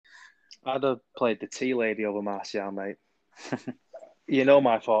I'd have played the tea lady over Martial, mate. You know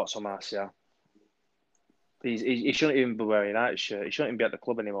my thoughts on Martial. He shouldn't even be wearing that shirt. He shouldn't even be at the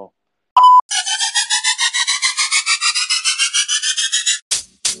club anymore.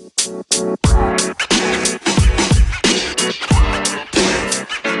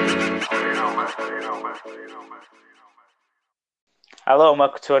 Hello and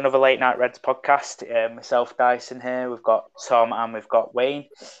welcome to another Late Night Reds podcast. Myself, Dyson here. We've got Tom and we've got Wayne.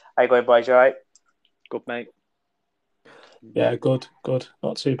 How you going, boys? You all right? Good, mate. Yeah, good.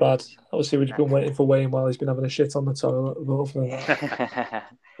 Not too bad. Obviously, we've been waiting for Wayne while he's been having a shit on the toilet. But other than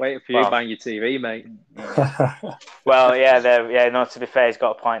Waiting for you to bang your TV, mate. that. Well, no. To be fair, he's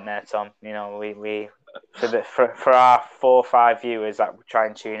got a point there, Tom. You know, we for our 4 or 5 viewers that try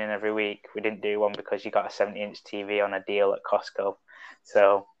and tune in every week, we didn't do one because you got a 70-inch TV on a deal at Costco.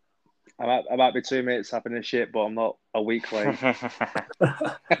 So I might be 2 minutes having a shit, but I'm not a week late.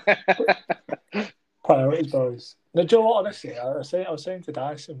 Priorities, boys. No, Joe, what, honestly, I was saying to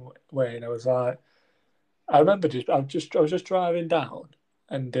Dyson, Wayne, I was like, I remember I was just driving down,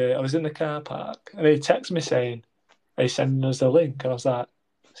 and I was in the car park, and he texted me saying, "Are you sending us the link?" And I was like,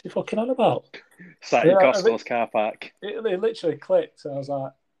 "What's he fucking on about?" Sat in Costco's car park. It literally clicked, and I was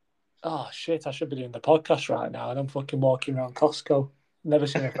like, "Oh shit, I should be doing the podcast right now," and I'm fucking walking around Costco. Never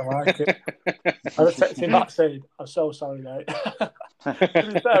seen anything like it. I was texting him back saying, "I'm so sorry, mate."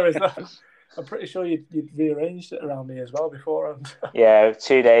 To be fair, is that I'm pretty sure you'd rearranged it around me as well beforehand. Yeah,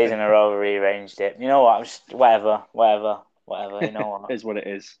 2 days in a row we rearranged it. You know what? I'm just whatever. You know what? Is what it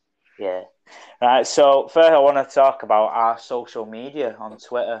is. Yeah. Right. So first, I want to talk about our social media on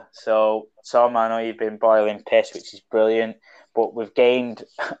Twitter. So Tom, I know you've been boiling piss, which is brilliant, but we've gained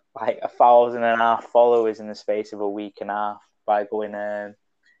like 1,500 followers in the space of a week and a half by going a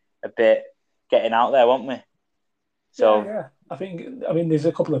bit getting out there, won't we? So Yeah. I mean, there's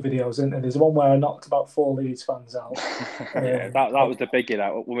a couple of videos, isn't there? There's one where I knocked about 4 Leeds fans out. Yeah, that was the biggie.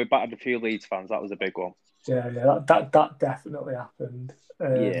 That when we battered a few Leeds fans, that was a big one. Yeah, that definitely happened.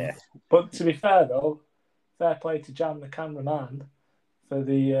 Yeah. But to be fair though, fair play to Jan, the cameraman, for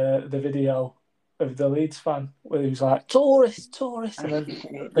the video of the Leeds fan where he was like tourist, and then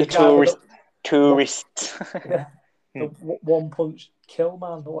the guy with tourist. the one punch kill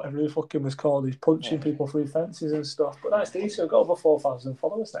man or whatever he fucking was called. He's punching people through fences and stuff. But that's decent. We've got over 4,000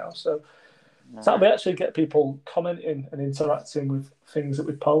 followers now, so we actually get people commenting and interacting with things that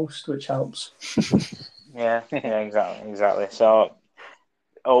we post, which helps. Yeah, exactly. So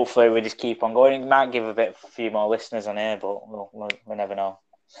hopefully we just keep on going. It might give a few more listeners on here, but we'll never know.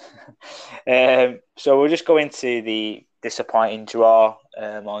 So we'll just go into the disappointing draw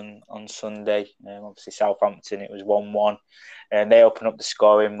on Sunday. Obviously Southampton, it was 1-1, and they open up the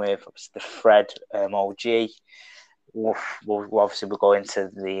scoring with the Fred OG. We'll obviously go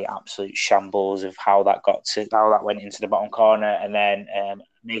into the absolute shambles of how that went into the bottom corner, and then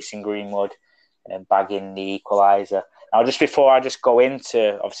Mason Greenwood bagging the equaliser. Now, just before I just go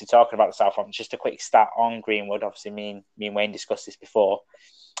into obviously talking about the Southampton, just a quick stat on Greenwood. Obviously, me and Wayne discussed this before.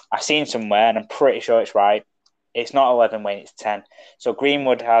 I've seen somewhere, and I'm pretty sure it's right. It's not 11, Wayne, it's 10. So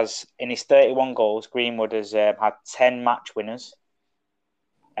Greenwood has, in his 31 goals, Greenwood has had 10 match winners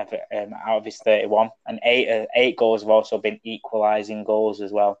out of his 31, and eight goals have also been equalising goals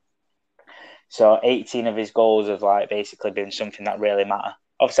as well. So 18 of his goals have basically been something that really matter.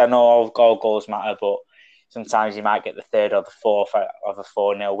 Obviously, I know all goals matter, but sometimes you might get the third or the fourth of a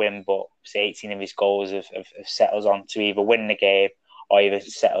 4-0 win, but 18 of his goals have set us on to either win the game or even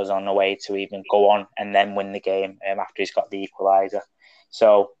set us on the way to even go on and then win the game after he's got the equaliser.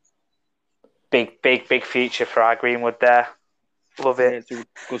 So, big future for our Greenwood there. Love it. Yeah, it's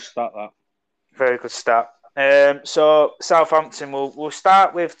a good start, that. Very good start. So Southampton, we'll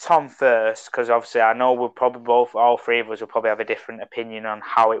start with Tom first, because obviously I know all three of us will probably have a different opinion on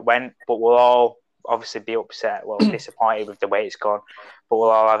how it went, but we'll all obviously be upset, disappointed with the way it's gone, but we'll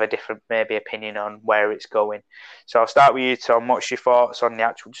all have a different maybe opinion on where it's going. So I'll start with you, Tom. What's your thoughts on the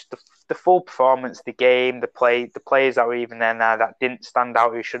actual, just the full performance, the game, the players that were even there now that didn't stand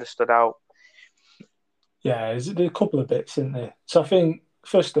out, who should have stood out? Yeah, there's a couple of bits, isn't there? So I think,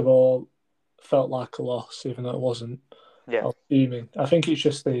 first of all, felt like a loss, even though it wasn't. Yeah. I was fuming. I think it's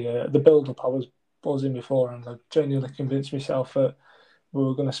just the build-up. I was buzzing before, and I genuinely convinced myself that we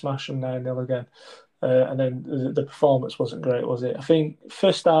were going to smash them 9-0 again. And then the performance wasn't great, was it? I think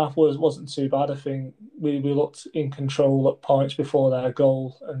first half wasn't too bad. I think we looked in control at points before their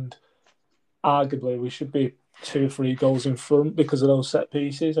goal, and arguably we should be 2 or 3 goals in front because of those set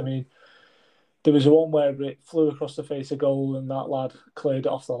pieces. I mean, there was one where it flew across the face of goal and that lad cleared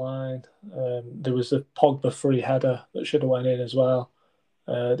it off the line. There was a Pogba free header that should have went in as well.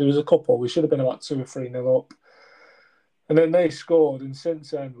 There was a couple. We should have been about 2 or 3-0 up. And then they scored, and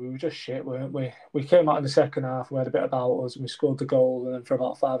since then we were just shit, weren't we? We came out in the second half, we had a bit about us, and we scored the goal, and then for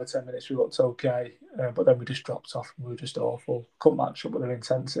about 5 or 10 minutes we looked okay, but then we just dropped off, and we were just awful. Couldn't match up with their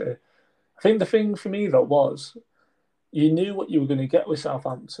intensity. I think the thing for me though was, you knew what you were going to get with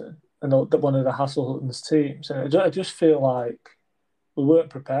Southampton, and one of the Hasselhutton's teams, and I just feel like we weren't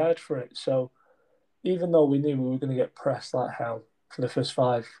prepared for it. So even though we knew we were going to get pressed like hell for the first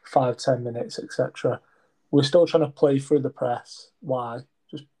 5, 10 minutes, etc., we're still trying to play through the press. Why?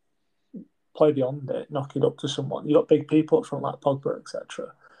 Just play beyond it, knock it up to someone. You got big people up front like Pogba,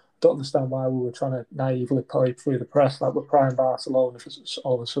 etc. Don't understand why we were trying to naively play through the press like we're prime Barcelona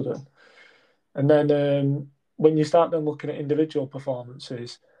all of a sudden. And then when you start then looking at individual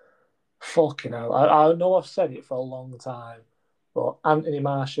performances, fucking hell. I know I've said it for a long time, but Anthony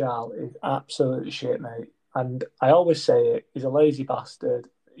Martial is absolutely shit, mate. And I always say it, he's a lazy bastard.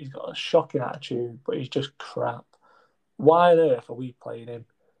 He's got a shocking attitude, but he's just crap. Why on earth are we playing him?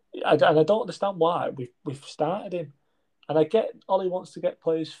 And I don't understand why we've started him. And I get Ollie wants to get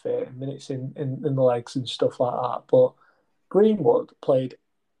players fit and minutes in the legs and stuff like that. But Greenwood played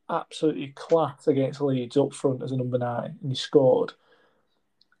absolutely class against Leeds up front as a number 9, and he scored.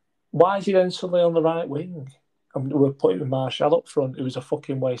 Why is he then suddenly on the right wing? And we're putting with Martial up front. It was a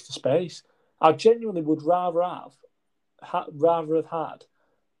fucking waste of space. I genuinely would rather have had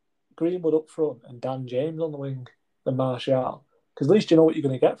Greenwood up front and Dan James on the wing than Martial. Because at least you know what you're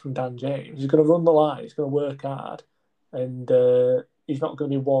going to get from Dan James. He's going to run the line, he's going to work hard, and he's not going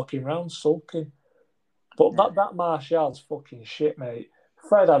to be walking around sulking. But that Martial's fucking shit, mate.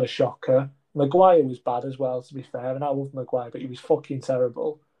 Fred had a shocker. Maguire was bad as well, to be fair, and I love Maguire, but he was fucking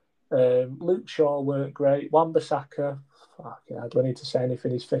terrible. Luke Shaw weren't great. Wan-Bissaka, fucking hell, do I need to say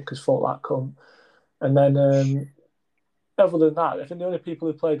anything? He's thick as fuck, that cunt. And then other than that, I think the only people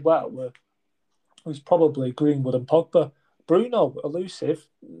who played well was probably Greenwood and Pogba. Bruno, elusive,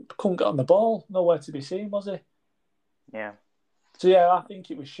 couldn't get on the ball. Nowhere to be seen, was he? Yeah. So, yeah, I think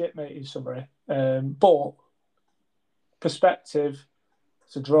it was shit, mate, in summary. But perspective,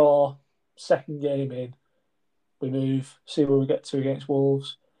 it's a draw, second game in, we move, see where we get to against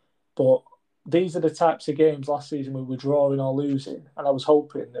Wolves. But these are the types of games last season we were drawing or losing, and I was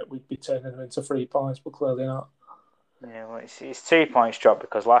hoping that we'd be turning them into 3 points, but clearly not. Yeah, well, it's 2 points dropped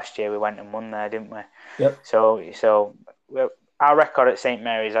because last year we went and won there, didn't we? Yep. So our record at St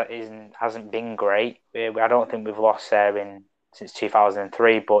Mary's hasn't been great. I don't think we've lost there since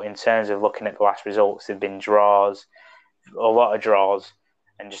 2003. But in terms of looking at the last results, there've been draws, a lot of draws,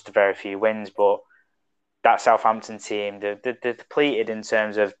 and just a very few wins. But that Southampton team, they're depleted in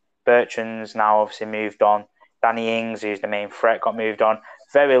terms of Bertrand's now obviously moved on. Danny Ings, who's the main threat, got moved on.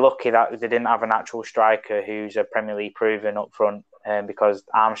 Very lucky that they didn't have an actual striker who's a Premier League proven up front. Because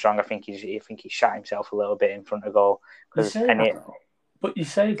Armstrong, I think he shot himself a little bit in front of goal. But you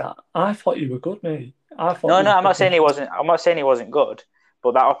say that. I thought you were good, mate. No, I'm not saying he wasn't. I'm not saying he wasn't good.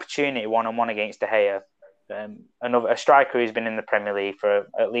 But that opportunity 1-on-1 against De Gea, a striker who's been in the Premier League for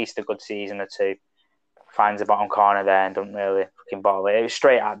at least a good season or two, finds the bottom corner there and doesn't really fucking ball it. It was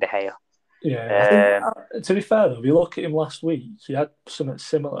straight at De Gea. Yeah, I think, to be fair though, if you look at him last week, he had something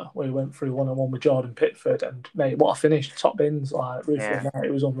similar where he went through 1-on-1 with Jordan Pickford, and mate, what a finish! Top bins, like roof of the net,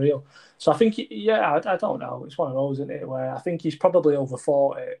 it was unreal. So I think, I don't know, it's one of those, isn't it? Where I think he's probably over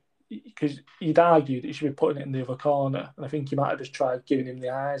 40 because you'd argue that he should be putting it in the other corner, and I think he might have just tried giving him the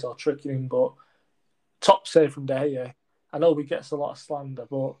eyes or tricking him. But top save from De Gea. I know he gets a lot of slander,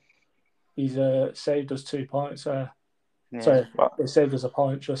 but he's saved us 2 points there. Yeah, so they saved us a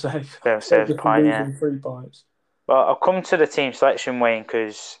point, should I say? Saved a point, yeah. 3 points. Well, I'll come to the team selection, Wayne,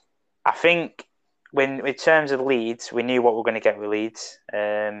 because I think in terms of Leeds, we knew what we were going to get with Leeds,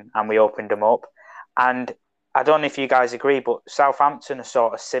 and we opened them up. And I don't know if you guys agree, but Southampton are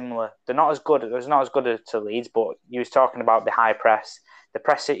sort of similar. They're not as good. They're not as good to Leeds, but you was talking about the high press. They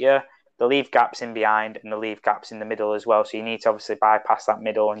press at you, they leave gaps in behind, and they leave gaps in the middle as well. So you need to obviously bypass that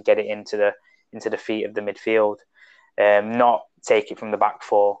middle and get it into the feet of the midfield. Not take it from the back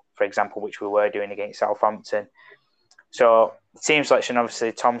 4, for example, which we were doing against Southampton. So team selection,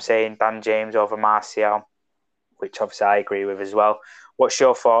 obviously, Tom saying Dan James over Martial, which obviously I agree with as well. What's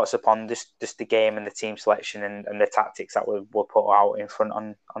your thoughts upon just the game and the team selection and the tactics that were put out in front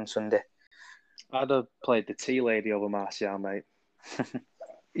on Sunday? I'd have played the tea lady over Martial, mate.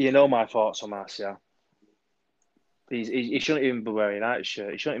 You know my thoughts on Martial. He shouldn't even be wearing that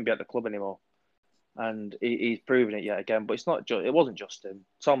shirt. He shouldn't even be at the club anymore. And he's proven it yet again. But it wasn't just him.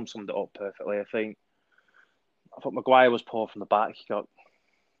 Tom summed it up perfectly. I thought Maguire was poor from the back. He got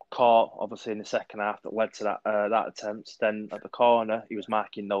caught, obviously, in the second half that led to that attempt. Then at the corner, he was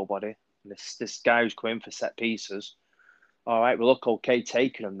marking nobody. And this guy who's coming for set pieces. All right, we look okay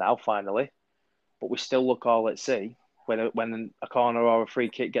taking them now, finally. But we still look all at sea when a corner or a free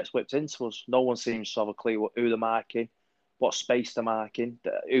kick gets whipped into us. No one seems to have a clue who they're marking, what space they're marking,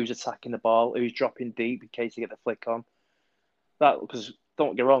 who's attacking the ball, who's dropping deep in case they get the flick on. Because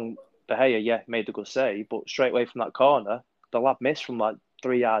don't get wrong, De Gea, made a good save, but straight away from that corner, the lad missed from like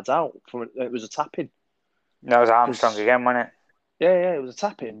 3 yards out. It was a tapping. That was Armstrong again, wasn't it? Yeah, it was a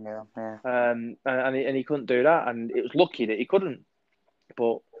tapping. Yeah. And he couldn't do that, and it was lucky that he couldn't.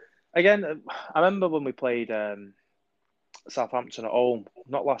 But again, I remember when we played Southampton at home,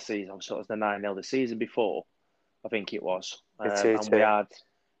 not last season, so it was the 9-0 the season before, I think it was. And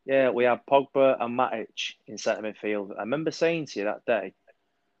we had Pogba and Matic in centre midfield. I remember saying to you that day,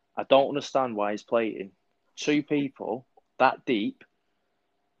 I don't understand why he's playing 2 people that deep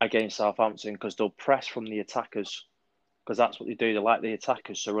against Southampton, because they'll press from the attackers, because that's what they do. They like the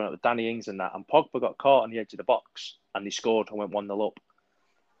attackers to run up with Danny Ings and that. And Pogba got caught on the edge of the box and they scored and went 1-0 up.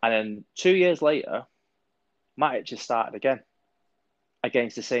 And then 2 years later, Matic has started again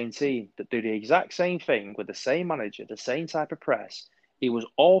against the same team that do the exact same thing with the same manager, the same type of press. He was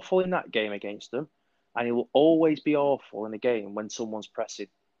awful in that game against them, and he will always be awful in a game when someone's pressing,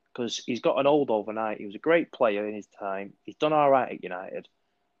 because he's got an old overnight. He was a great player in his time. He's done all right at United,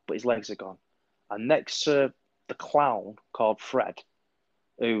 but his legs are gone. And next to the clown called Fred,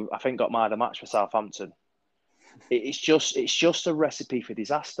 who I think got man of the match for Southampton, it's just a recipe for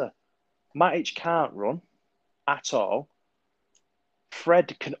disaster. Matic can't run at all.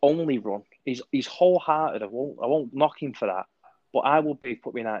 Fred can only run. He's wholehearted. I won't knock him for that. But I would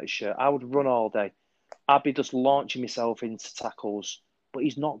put me in United shirt. I would run all day. I'd be just launching myself into tackles. But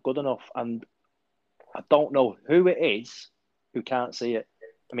he's not good enough. And I don't know who it is who can't see it.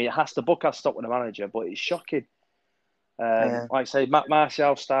 I mean, the book has stopped with the manager, but it's shocking. Like I say,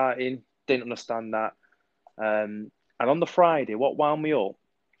 Martial starting, didn't understand that. And on the Friday, what wound me up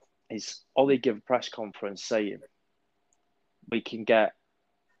is Ollie give a press conference saying we can get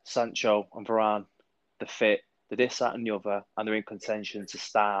Sancho and Varane, the fit, the this, that, and the other, and they're in contention to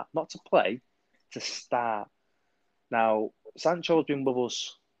start, not to play, to start. Now, Sancho's been with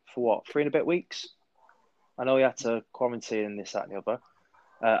us for what, 3 and a bit weeks? I know he had to quarantine and this, that, and the other.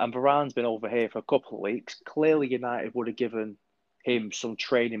 And Varane's been over here for a couple of weeks. Clearly, United would have given him some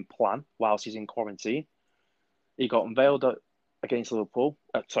training plan whilst he's in quarantine. He got unveiled against Liverpool,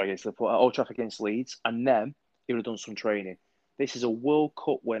 at Old Trafford against Leeds, and then he would have done some training. This is a World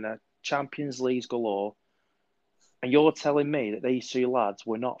Cup winner, Champions League galore, and you're telling me that these 2 lads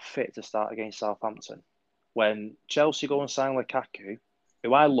were not fit to start against Southampton when Chelsea go and sign Lukaku,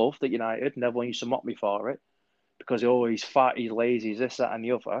 who I loved at United, and everyone used to mock me for it because he's fat, he's lazy, he's this, that, and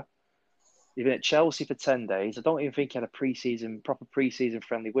the other. He's been at Chelsea for 10 days. I don't even think he had a proper pre-season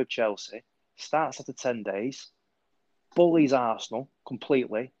friendly with Chelsea. Starts after 10 days, bullies Arsenal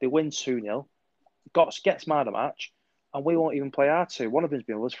completely. They win 2-0, gets man of the match, and we won't even play our 2. One of them's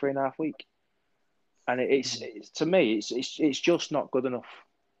been with us 3.5 weeks. And it's to me, it's just not good enough.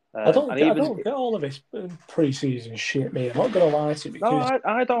 I don't get all of this pre-season shit, mate. I'm not going to lie to you because... No,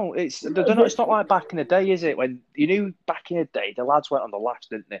 I don't. It's not like back in the day, is it? When you knew back in the day, the lads went on the lash,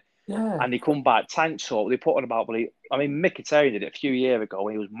 didn't they? Yeah. And they come back, tanked up. They put on about, Mkhitaryan did it a few years ago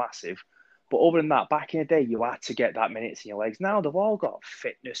when he was massive. But other than that, back in the day, you had to get that minutes in your legs. Now they've all got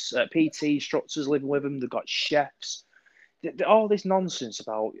fitness, PT instructors living with them. They've got chefs. All this nonsense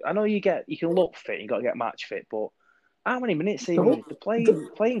about. I know you can look fit, you got to get match fit, but how many minutes are you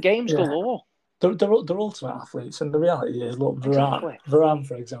playing games galore? They're ultimate athletes, and the reality is, look, Exactly. Varane,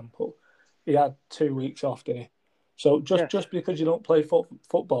 for example, he had 2 weeks off, didn't he? So just because you don't play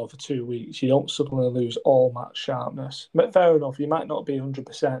football for 2 weeks, you don't suddenly lose all match sharpness. Fair enough, you might not be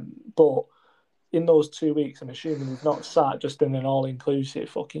 100%, but in those 2 weeks, I'm assuming he's not sat just in an all-inclusive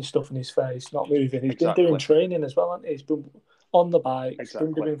fucking stuff in his face, not moving. He's been doing training as well, hasn't he? He's been on the bike,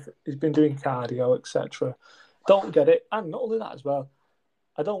 he's been doing cardio, etc. Don't get it. And not only that as well,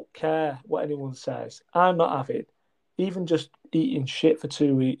 I don't care what anyone says. I'm not having, even just eating shit for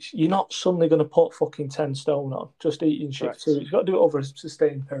 2 weeks, you're not suddenly going to put fucking 10 stone on, just eating shit for 2 weeks. You've got to do it over a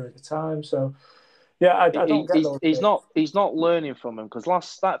sustained period of time. So, yeah, I don't get those things. He's not learning from him, because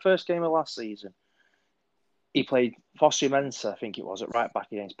that first game of last season, he played Fosu Mensah, I think it was, at right back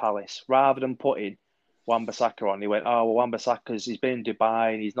against Palace. Rather than putting Wan-Bissaka on, he went, Wan-Bissaka's, he's been in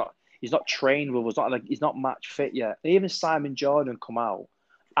Dubai and he's not trained with us, he's not match fit yet. And even Simon Jordan come out,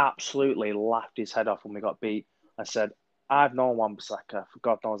 absolutely laughed his head off when we got beat and said, I've known Wan-Bissaka for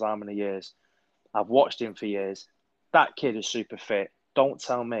God knows how many years. I've watched him for years. That kid is super fit. don't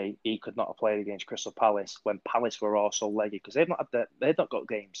tell me he could not have played against Crystal Palace when Palace were also leggy because they've not got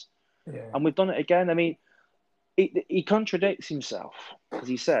games, and we've done it again. I mean, he contradicts himself because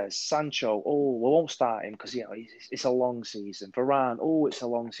he says Sancho, oh, we won't start him because it's a long season. Varane, oh, it's a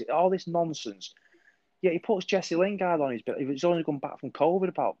long season. All this nonsense. Yeah, he puts Jesse Lingard on his bit. He's only come back from COVID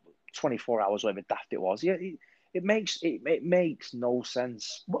about 24 hours, whatever daft it was. Yeah, it makes no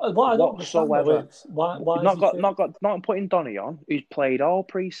sense what I don't whatsoever. Why Not putting Donny on, who's played all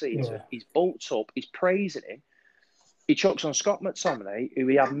pre-season. Yeah. He's bulked up. He's praising him. He chucks on Scott McTominay, who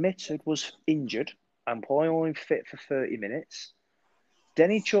he admitted was injured and probably only fit for 30 minutes. Then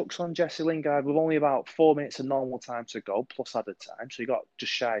he chucks on Jesse Lingard with only about 4 minutes of normal time to go, plus added time. So he got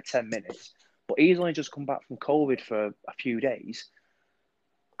just shy of 10 minutes. But he's only just come back from COVID for a few days.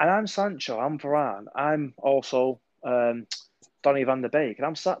 And I'm Sancho, I'm Varane, I'm also Donny van der Beek. And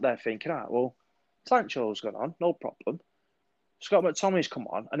I'm sat there thinking, well, Sancho's gone on, no problem. Scott McTominay's come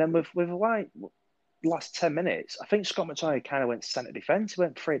on. And then with like last 10 minutes, I think Scott McTominay kind of went centre defence. He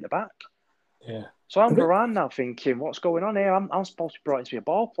went free at the back. Yeah. So I'm Varane now thinking, what's going on here? I'm supposed to be brought in to be a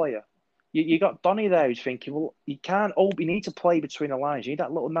ball player. You got Donny there who's thinking, well, you can't. Oh, you need to play between the lines. You need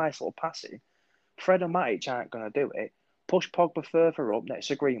that nice little passing. Fred and Matic aren't going to do it. Push Pogba further up next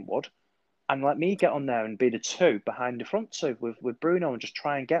to Greenwood and let me get on there and be the two behind the front two with Bruno and just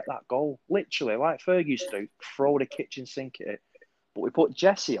try and get that goal. Literally, like Fergie used to do, throw the kitchen sink at it. But we put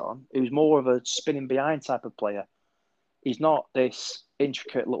Jesse on, who's more of a spinning behind type of player. He's not this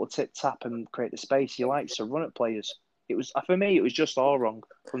intricate little tip-tap and create the space. He likes to run at players. For me, it was just all wrong.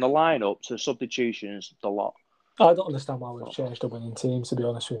 From the lineup to substitutions, the lot. I don't understand why we've changed the winning team, to be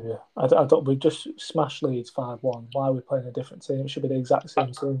honest with you. I don't. We just smashed Leeds 5-1. Why are we playing a different team? It should be the exact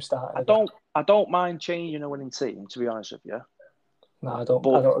same team starting. I don't mind changing a winning team, to be honest with you. No, I don't.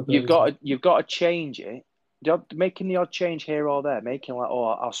 But I don't agree you've got to change it. Making the odd change here or there, making like,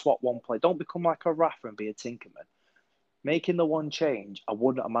 I'll swap one play. Don't become like a Rafa and be a Tinkerman. Making the one change, I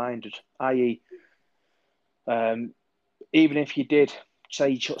wouldn't have minded. I.e., even if you did, say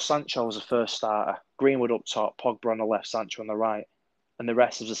you took Sancho as a first starter, Greenwood up top, Pogba on the left, Sancho on the right, and the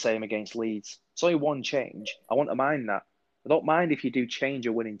rest is the same against Leeds. It's only one change. I wouldn't mind that. I don't mind if you do change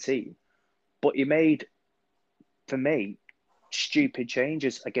a winning team. But you made, for me, stupid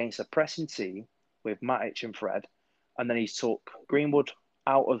changes against a pressing team with Matic and Fred, and then he took Greenwood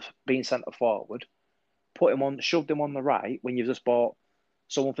out of being centre forward, shoved him on the right when you've just bought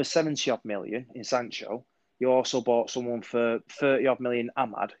someone for 70 odd million in Sancho. You also bought someone for 30 odd million,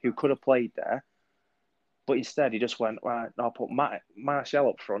 Ahmad, who could have played there. But instead, he just went, right, I'll put Martial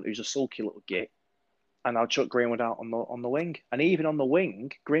up front, who's a sulky little git, and I'll chuck Greenwood out on the wing. And even on the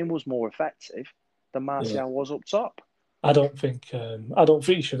wing, Greenwood was more effective than Martial was up top. I don't think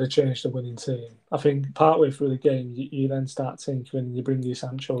you should have changed the winning team. I think partway through the game, you then start tinkering and you bring your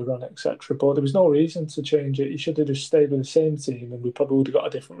Sancho on, etc. But there was no reason to change it. You should have just stayed with the same team and we probably would have got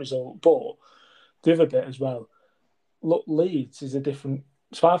a different result. But the other bit as well, look, Leeds is a different...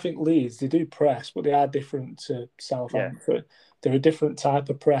 So I think Leeds, they do press, but they are different to Southampton. Yeah. They're a different type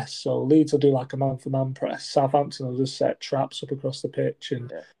of press. So Leeds will do like a man-for-man press. Southampton will just set traps up across the pitch.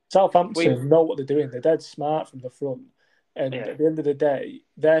 And Southampton know what they're doing. They're dead smart from the front. And at the end of the day,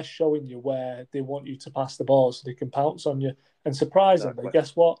 they're showing you where they want you to pass the ball so they can pounce on you. And surprisingly,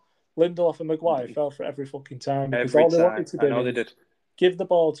 guess what? Lindelof and Maguire fell for every fucking time. Because all they wanted to do is give the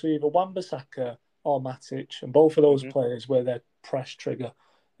ball to either Wan-Bissaka or Matic. And both of those players were their press trigger.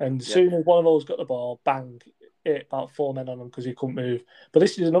 And as soon as one of those got the ball, bang, hit about 4 men on them because he couldn't move. But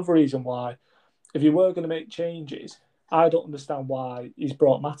this is another reason why, if you were going to make changes, I don't understand why he's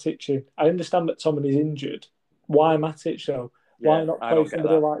brought Matic in. I understand that McTominay's injured. Why Matic, though? Why not play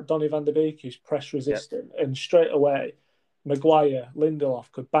somebody like Donny van der Beek, who's press resistant, and straight away, Maguire,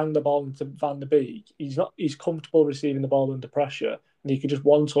 Lindelof could bang the ball into Van der Beek. He's comfortable receiving the ball under pressure, and he could just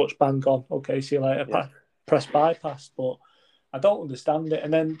one touch, bang on. Okay, see you later. Press bypass, but I don't understand it.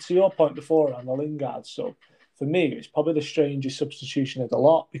 And then to your point before on the Lingard stuff, for me, it's probably the strangest substitution of the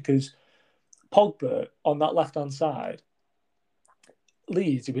lot because Pogba on that left-hand side,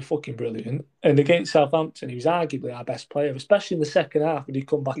 Leeds, he'd be fucking brilliant. And against Southampton, he was arguably our best player, especially in the second half when he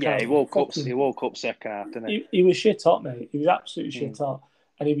come back out. Yeah, he woke up second half, didn't he? He was shit hot, mate. He was absolutely shit hot.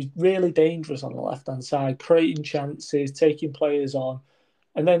 And he was really dangerous on the left-hand side, creating chances, taking players on.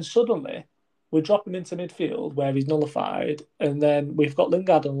 And then suddenly, we're dropping into midfield where he's nullified. And then we've got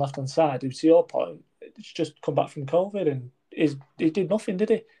Lingard on the left-hand side, who, to your point, it's just come back from COVID and he did nothing, did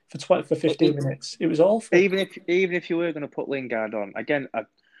he? For 15 minutes. It was awful. Even if you were going to put Lingard on, again, if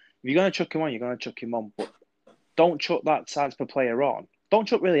you're going to chuck him on, you're going to chuck him on. But don't chuck that type of player on. Don't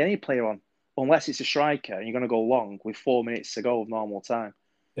chuck really any player on. unless it's a striker and you're going to go long with 4 minutes to go of normal time.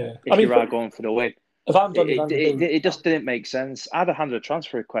 Yeah. If you are going for the win. If I'm Donny van de Beek, it just didn't make sense. I'd have handed a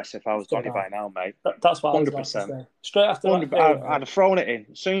transfer request if I was Donny by now, mate. That's what 100%. I was about to say. Straight after that game, I'd have thrown it in.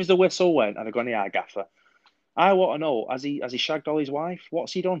 As soon as the whistle went, I'd have gone, yeah, Gaffer. I want to know, has he shagged Ollie's wife?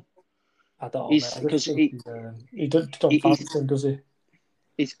 What's he done? I don't know, because he don't fancy him, does he?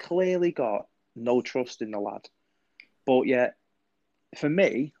 He's clearly got no trust in the lad. But yet, for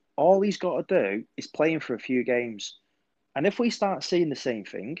me, all he's got to do is play him for a few games. And if we start seeing the same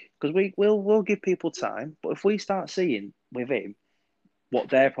thing, because we'll give people time, but if we start seeing with him what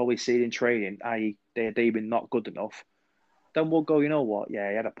they're probably seeing in training, i.e. they're deeming not good enough, then we'll go, you know what? Yeah,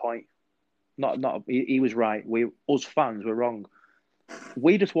 he had a point. He was right. Us fans were wrong.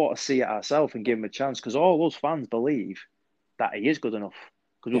 We just want to see it ourselves and give him a chance, because all us fans believe that he is good enough.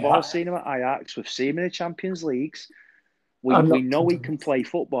 Because we've all seen him at Ajax, we've seen him in the Champions Leagues. We know he can play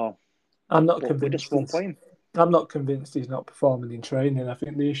football. I'm not convinced. We just won't play him. I'm not convinced he's not performing in training. I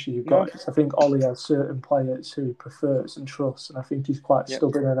think the issue you've got is I think Ollie has certain players who he prefers and trusts, and I think he's quite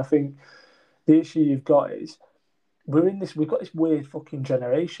stubborn. And I think the issue you've got is we've got this weird fucking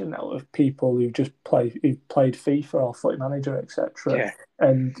generation now of people who who've played FIFA or Footy Manager, etc. Yeah.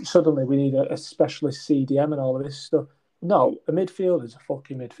 And suddenly we need a specialist CDM and all of this stuff. No, a midfielder's a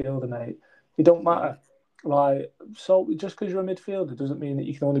fucking midfielder, mate. It don't matter. Like, so just because you're a midfielder doesn't mean that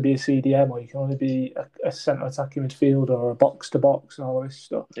you can only be a CDM or you can only be a centre attacking midfielder or a box to box and all of this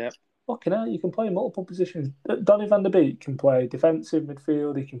stuff. Yeah. Fucking hell, you can play multiple positions. Donny van de Beek can play defensive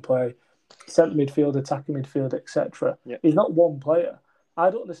midfield, he can play centre midfield, attacking midfield, etc. Yeah. He's not one player. I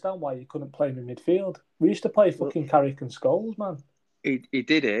don't understand why you couldn't play him in midfield. We used to play fucking Carrick and Scholes, man. He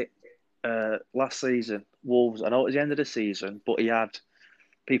did it last season. Wolves, I know it was the end of the season, but he had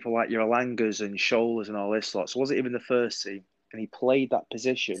people like your Alangas and Scholes and all this lot. So was it even the first team? And he played that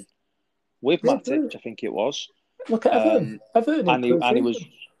position with Matic, I think it was. Look at Everton. And he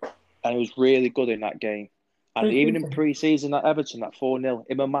was really good in that game. And even in pre-season at Everton, that 4-0,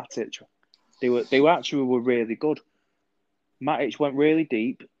 him and Matic, they were really good. Matic went really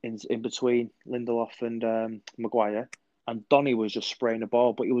deep in between Lindelof and Maguire, and Donny was just spraying the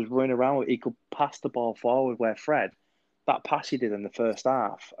ball, but he was running around. He could pass the ball forward where Fred, that pass he did in the first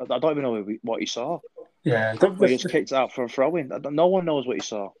half, I don't even know what he saw. Yeah. He just kicked it out for a throw-in. No one knows what he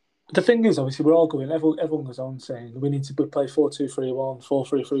saw. The thing is, obviously, we're all going, everyone goes on saying we need to play 4-2-3-1,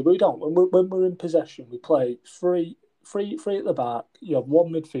 4-3-3, but we don't. When we're in possession, we play three at the back, you have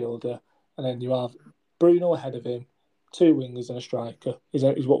one midfielder, and then you have Bruno ahead of him, two wingers and a striker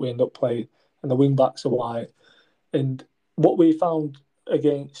is what we end up playing, and the wing backs are wide. And what we found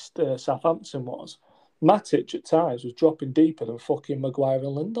against Southampton was Matic at times was dropping deeper than fucking Maguire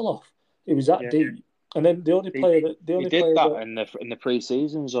and Lindelof. It was that deep. And then the only player in the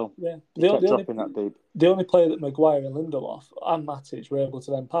pre-season, so dropping that deep. The only player that Maguire and Lindelof and Matic were able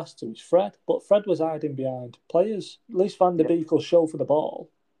to then pass to is Fred, but Fred was hiding behind players. At least Van der Beek will show for the ball.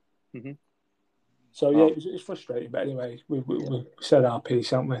 Mm-hmm. So it's frustrating. But anyway, we said our piece,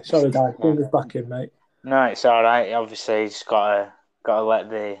 haven't we? Sorry, guys, bring us back in, mate. No, it's all right. Obviously, he's got to let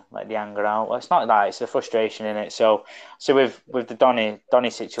the anger out. Well, it's not that; it's the frustration in it. So with the Donny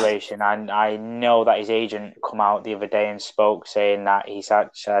situation, I know that his agent come out the other day and spoke, saying that he's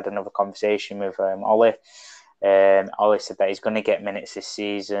actually had another conversation with Ollie. Ollie said that he's going to get minutes this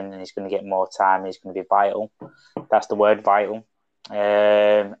season and he's going to get more time. He's going to be vital. That's the word, vital.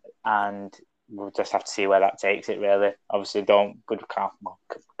 And we'll just have to see where that takes it, really. Obviously, can't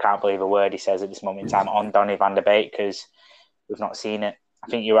believe a word he says at this moment in time on Donny van de Beek, because we've not seen it. I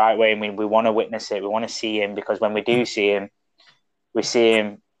think you're right, Wayne. We want to witness it. We want to see him, because when we do see him, we see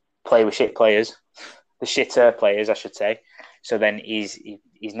him play with shit players, the shitter players, I should say. So then he's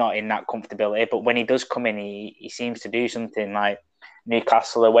not in that comfortability. But when he does come in, he seems to do something like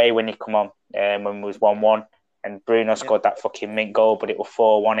Newcastle away when he come on, when it was 1-1. And Bruno scored that fucking mint goal, but it was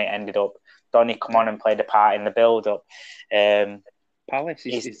 4-1. It ended up. Donny come on and played a part in the build-up. Palace,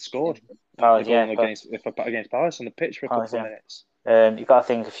 he scored. Palace, against Palace on the pitch for a couple of minutes. You've got to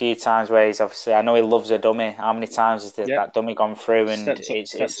think a few times where he's obviously. I know he loves a dummy. How many times has that dummy gone through and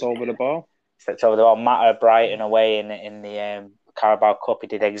steps over the ball? Steps over the ball. Matt Brighton away in the Carabao Cup, he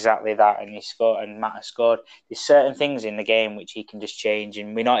did exactly that, and he scored. And Matt scored. There's certain things in the game which he can just change,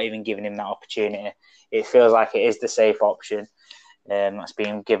 and we're not even giving him that opportunity. It feels like it is the safe option that's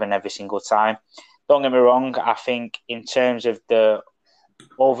being given every single time. Don't get me wrong. I think in terms of the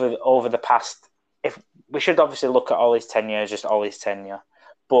over the past, if we should obviously look at all his tenure, just all his tenure,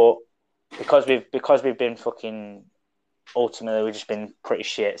 but because we've been fucking ultimately we've just been pretty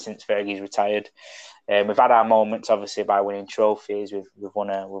shit since Fergie's retired. We've had our moments, obviously, by winning trophies. We've won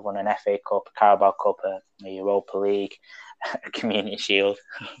an FA Cup, a Carabao Cup, a Europa League, a Community Shield,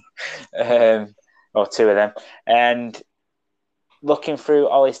 or two of them. And looking through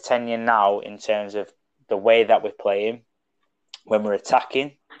Ollie's tenure now, in terms of the way that we're playing, when we're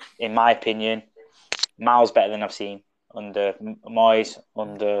attacking, in my opinion, miles better than I've seen under Moyes,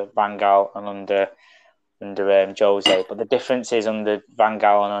 under Van Gaal, and under Jose. But the difference is, under Van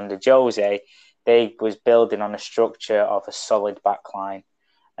Gaal and under Jose, they was building on a structure of a solid back line.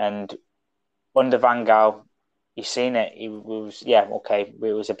 And under Van Gaal, you've seen it. It was it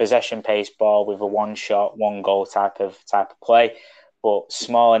was a possession-based ball with a one-shot, one-goal type of play. But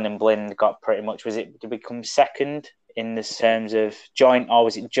Smalling and Blind got pretty much. Did become second in the terms of joint, or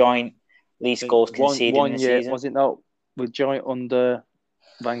was it joint least goals conceded in the season? Was it not with joint under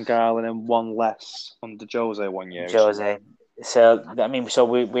Van Gaal and then one less under Jose 1 year? Jose. So I mean,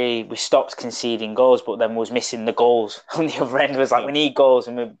 we stopped conceding goals, but then was missing the goals on the other end. It was like, we need goals,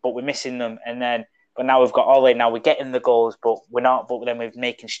 but we're missing them, but now we've got Ollie. Now we're getting the goals, but we're not. But then we're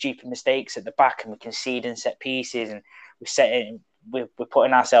making stupid mistakes at the back, and we're conceding set pieces, and we're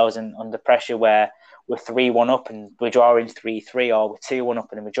putting ourselves under pressure where we're 3-1 up and we're drawing 3-3, or we're 2-1 up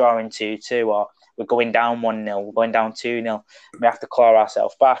and then we're drawing 2-2, or we're going down 1-0, we're going down 2-0. We have to claw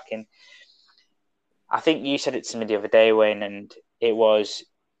ourselves back. And I think you said it to me the other day, Wayne, and it was,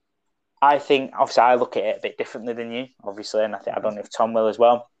 I think, obviously I look at it a bit differently than you, obviously, and I don't know if Tom will as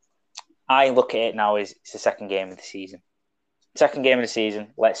well. I look at it now as it's the second game of the season. Second game of the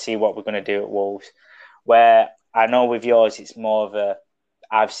season, let's see what we're going to do at Wolves. Where I know with yours, it's more of a,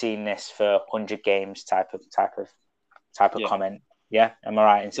 I've seen this for 100 games type of comment. Yeah, am I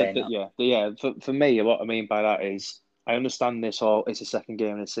right in saying that? Yeah. For me, what I mean by that is, I understand this all. It's a second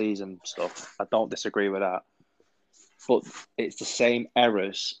game of the season stuff. I don't disagree with that, but it's the same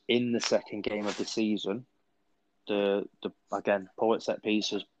errors in the second game of the season. The again, poor at set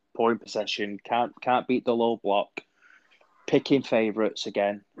pieces, poor in possession, can't beat the low block, picking favourites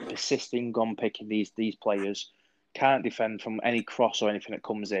again, persisting on picking these players, can't defend from any cross or anything that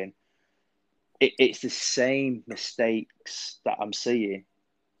comes in. It's the same mistakes that I'm seeing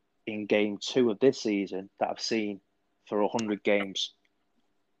in game 2 of this season that I've seen for 100 games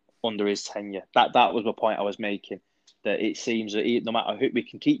under his tenure. That was the point I was making. That it seems that no matter who, we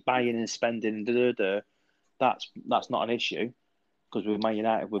can keep buying and spending, that's not an issue, because with Man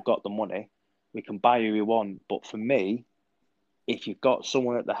United we've got the money, we can buy who we want. But for me, if you've got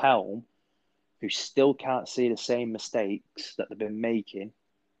someone at the helm who still can't see the same mistakes that they've been making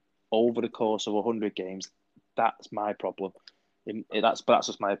over the course of 100 games, that's my problem. That's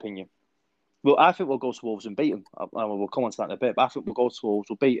just my opinion. Well, I think we'll go to Wolves and beat them. We'll come on to that in a bit, but I think we'll go to Wolves,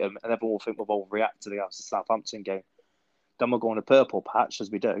 we'll beat them, and everyone will think we've overreacted to the Southampton game. Then we'll go on a purple patch,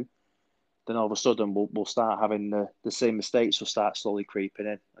 as we do. Then all of a sudden, we'll start having the same mistakes will start slowly creeping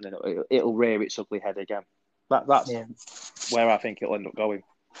in, and then it'll rear its ugly head again. That's where I think it'll end up going.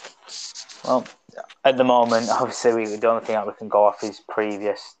 Well, at the moment, obviously, the only thing that we can go off is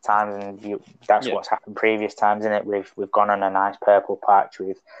previous times, and that's what's happened previous times, isn't it? We've gone on a nice purple patch.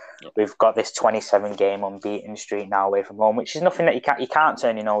 We've got this 27 game unbeaten streak now away from home, which is nothing that you can't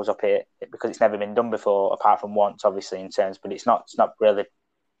turn your nose up at, because it's never been done before, apart from once, obviously, in terms. But it's not really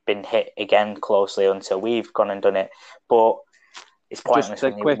been hit again closely until we've gone and done it. But it's pointless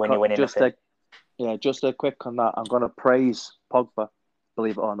when you're winning. Just a quick on that. I'm going to praise Pogba,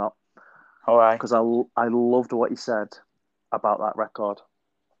 believe it or not. All right. Because I loved what he said about that record.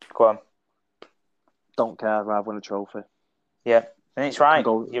 Go on. Don't care, I'd rather win a trophy. Yeah, and it's right. It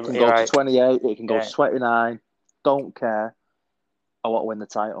can go to 28, it can go to 29. Don't care. I want to win the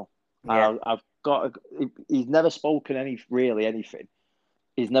title. Yeah. He's never spoken anything.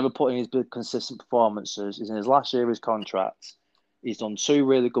 He's never put in his big consistent performances. He's in his last year of his contract. He's done 2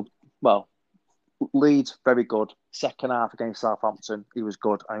 really good, Leeds, very good. Second half against Southampton, he was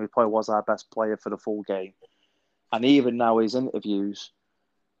good. And he probably was our best player for the full game. And even now, his interviews,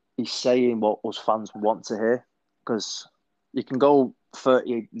 he's saying what us fans want to hear. Because you can go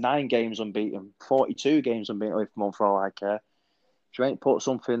 39 games unbeaten, 42 games unbeaten away from home for all I care. If you ain't put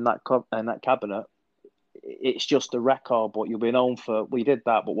something in that cabinet, it's just a record. But you'll be known for, we did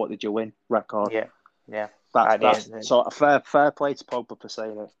that, but what did you win? Record. Yeah. That's so fair play to Pogba for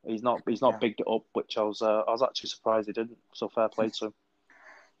saying it. He's not bigged it up, which I was actually surprised he didn't. So fair play to him.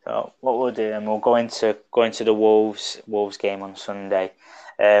 So what we'll do, and we'll go into the Wolves game on Sunday.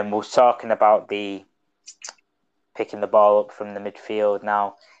 We're talking about the picking the ball up from the midfield.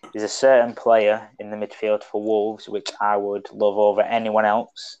 Now, there's a certain player in the midfield for Wolves which I would love over anyone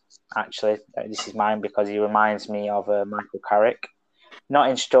else. Actually, this is mine because he reminds me of Michael Carrick. Not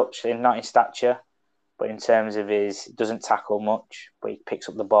in structure, not in stature, but in terms of he doesn't tackle much, but he picks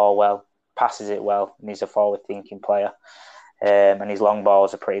up the ball well, passes it well, and he's a forward-thinking player. And his long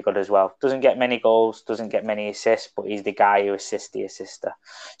balls are pretty good as well. Doesn't get many goals, doesn't get many assists, but he's the guy who assists the assister.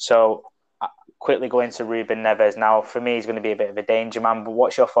 So quickly go into Ruben Neves. Now, for me, he's going to be a bit of a danger man, but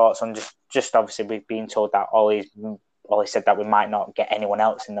what's your thoughts on just obviously we've been told that Ollie said that we might not get anyone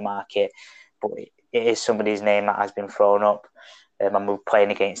else in the market, but it is somebody's name that has been thrown up, and we're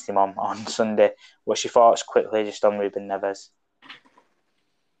playing against him on Sunday. What's your thoughts quickly just on Ruben Neves?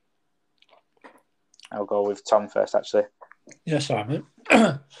 I'll go with Tom first, actually. Yeah, sorry,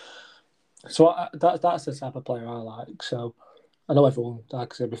 mate. So that's the type of player I like. So I know everyone,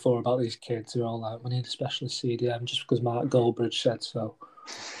 like I said before, about these kids who are all like, we need a specialist CDM just because Mark Goldbridge said so.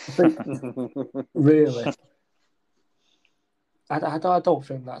 I think, really, I don't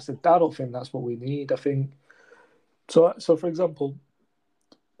think that's what we need. I think so. For example,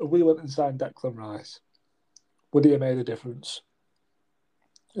 if we went and signed Declan Rice, would he have made a difference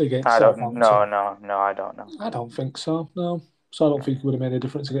against Southampton? No, I don't know. I don't think so. No, so I don't think he would have made a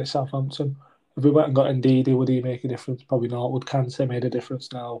difference against Southampton. If we went and got Ndidi, would he make a difference? Probably not. Would Kante made a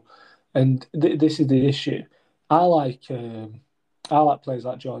difference now? And this is the issue. I like players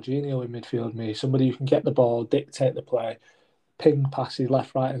like Jorginho in midfield. Somebody who can get the ball, dictate the play, ping passes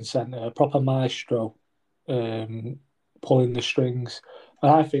left, right, and centre. A proper maestro, pulling the strings.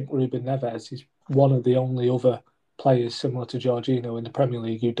 And I think Ruben Neves is one of the only other players similar to Jorginho in the Premier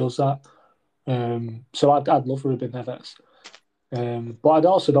League who does that. So I'd love Ruben Neves. But I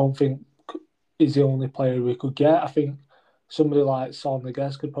also don't think he's the only player we could get. I think somebody like Saul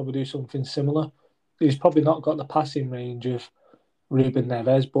Niguez could probably do something similar. He's probably not got the passing range of Ruben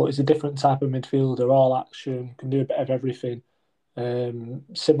Neves, but he's a different type of midfielder, all action, can do a bit of everything.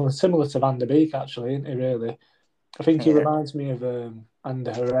 Similar to Van der Beek, actually, isn't he, really? I think he reminds me of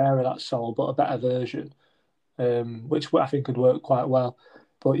Ander Herrera, that's Saul, but a better version, which I think could work quite well.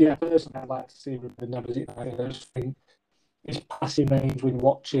 But yeah, personally, I'd like to see Ruben Neves at United. I just think his passing range when you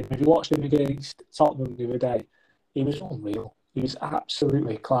watch him. If you watched him against Tottenham the other day, he was unreal. He was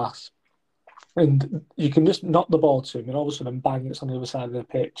absolutely class. And you can just knock the ball to him and all of a sudden bang, it's on the other side of the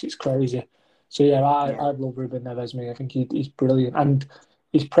pitch. It's crazy. So yeah, I'd love Ruben Neves, mate. I think he's brilliant. And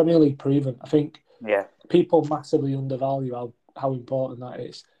he's Premier League proven. I think people massively undervalue how important that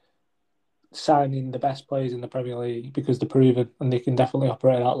is. Signing the best players in the Premier League because they're proven and they can definitely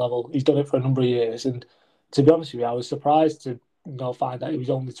operate at that level. He's done it for a number of years, and to be honest with you, I was surprised to find out he was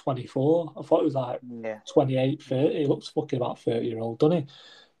only 24. I thought he was like 28, 30. He looks fucking about 30-year-old, doesn't he?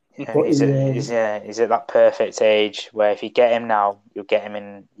 Yeah, he's at that perfect age where if you get him now, you'll get him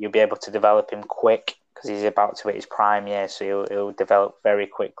in. You'll be able to develop him quick because he's about to hit his prime year, so he'll develop very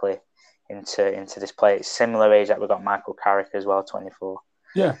quickly into this play. It's similar age that we got Michael Carrick as well, 24.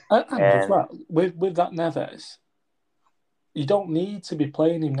 Yeah, and as well with that Neves, you don't need to be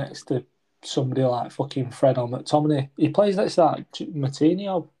playing him next to somebody like fucking Fred or McTominay. He plays next to that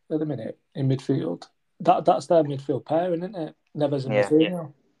Martinho at the minute in midfield. That's their midfield pairing, isn't it? Neves and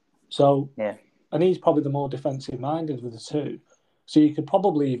Martinho. So, and he's probably the more defensive minded of the two. So you could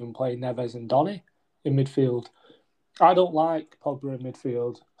probably even play Neves and Donny in midfield. I don't like Pogba in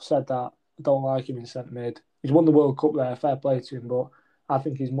midfield. I've said that. I don't like him in centre mid. He's won the World Cup there, fair play to him, but I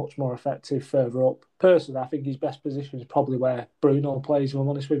think he's much more effective further up. Personally, I think his best position is probably where Bruno plays, if I'm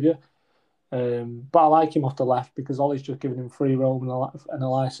honest with you. But I like him off the left because Ollie's just giving him free roam and a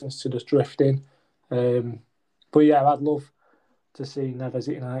licence to just drift in. But yeah, I'd love to see Neves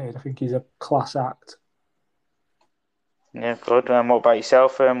at United. I think he's a class act. Yeah, good. And what about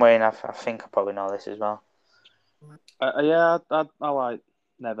yourself, Wayne? I think I probably know this as well. I like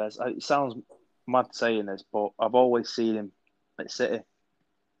Neves. It sounds mad saying this, but I've always seen him at City.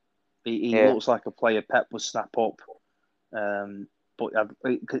 He looks like a player Pep would snap up. But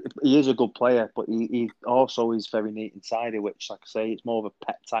he is a good player, but he also is very neat and tidy, which, like I say, it's more of a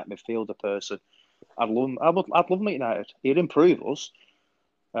Pep type midfielder person. I'd love him at United. He'd improve us.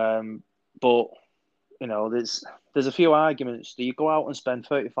 But you know, there's a few arguments. Do you go out and spend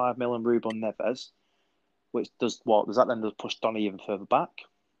 35 million on Ruben Neves, which does what? Does that then just push Donny even further back?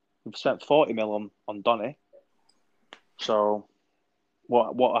 We've spent 40 million on Donny. So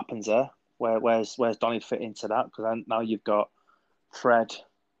what happens there? Where's Donny fit into that? Because now you've got Fred,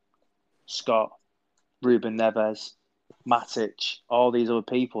 Scott, Ruben Neves, Matic, all these other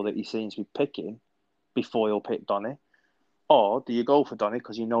people that he seems to be picking before he'll pick Donny. Or do you go for Donny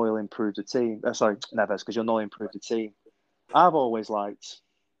because you know he'll improve the team? Neves, because you know he'll improve the team. I've always liked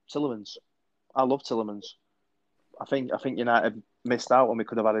Tielemans. I love Tielemans. I think United missed out when we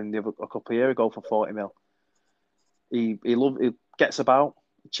could have had him a couple of years ago for 40 mil. He gets about,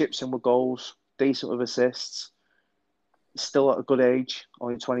 chips in with goals, decent with assists. Still at a good age,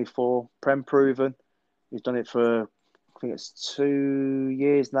 only 24. Prem proven. He's done it for, I think it's 2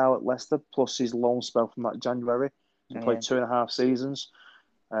 years now at Leicester, plus his loan spell from that January. He played 2.5 seasons.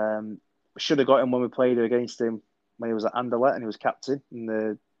 Should have got him when we played against him when he was at Anderlecht and he was captain in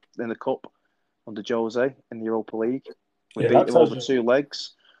the cup under Jose in the Europa League. We beat him over 2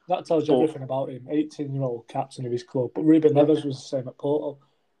 legs. That tells you everything about him. 18-year-old captain of his club. But Ruben Neves was the same at Porto.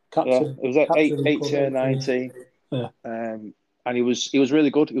 Captain. Yeah, it was at 18, 19. Yeah. And he was really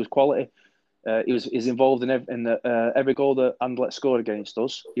good. He was quality. He was involved in every goal that Anderlecht scored against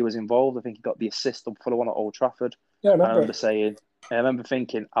us. He was involved. I think he got the assist for the one at Old Trafford. Yeah, I remember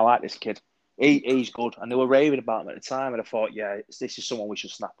thinking, I like this kid. He's good. And they were raving about him at the time. And I thought, this is someone we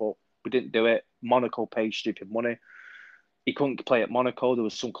should snap up. We didn't do it. Monaco paid stupid money. He couldn't play at Monaco. There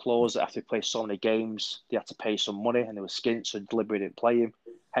was some clause that after he played so many games, they had to pay some money. And they were skint, so deliberately didn't play him.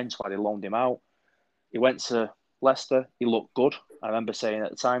 Hence why they loaned him out. He went to Leicester. He looked good. I remember saying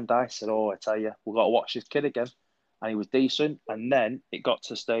at the time, Dice said, I tell you, we've got to watch this kid again. And he was decent. And then it got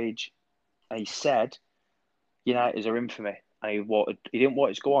to a stage, and he said, United are in for me. And he didn't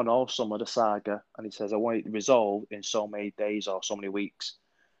want it to go on all summer, the saga. And he says, I want it resolved in so many days or so many weeks.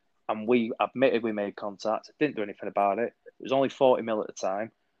 And we admitted we made contact. Didn't do anything about it. It was only 40 mil at the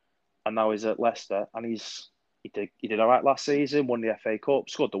time. And now he's at Leicester. And he did all right last season, won the FA Cup,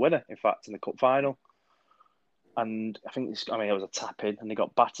 scored the winner, in fact, in the cup final. And I think it was a tap-in and he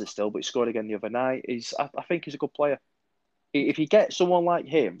got battered still, but he scored again the other night. I think he's a good player. If you get someone like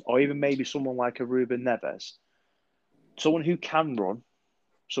him, or even maybe someone like a Ruben Neves, someone who can run,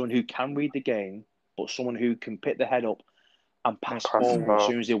 someone who can read the game, but someone who can pick the head up and pass forward as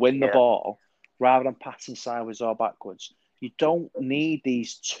soon as they win the ball, rather than passing sideways or backwards. You don't need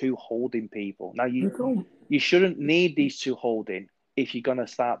these 2 holding people. Now, you shouldn't need these 2 holding if you're going to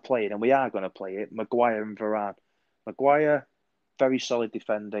start playing, and we are going to play it, Maguire and Varane. Maguire, very solid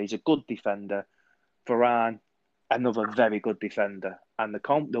defender. He's a good defender. Varane, another very good defender. And they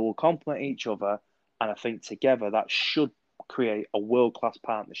will complement each other. And I think together that should create a world-class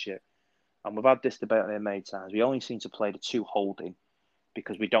partnership. And we've had this debate on it many times. We only seem to play the 2 holding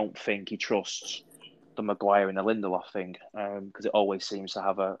because we don't think he trusts the Maguire and the Lindelof thing, because it always seems to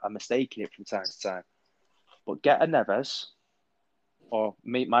have a mistake in it from time to time. But get a Neves, or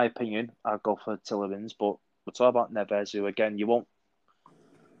my opinion, I'd go for Tielemans, but we're talking about Neves, who again you won't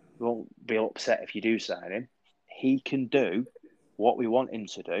be upset if you do sign him. He can do what we want him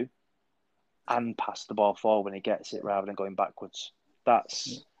to do and pass the ball forward when he gets it rather than going backwards.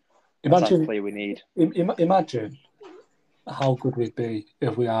 That's the play we need. Imagine how good we'd be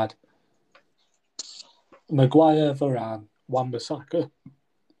if we had Maguire, Varane, Wan-Bissaka,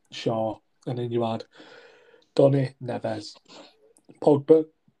 Shaw, and then you had Donny, Neves, Pogba,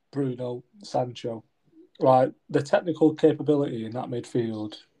 Bruno, Sancho. Right, the technical capability in that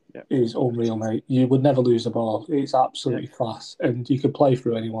midfield is unreal, mate. You would never lose the ball. It's absolutely class, and you could play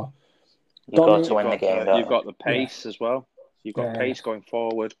through anyone. You've got to win the game. You've got the pace as well. You've got pace going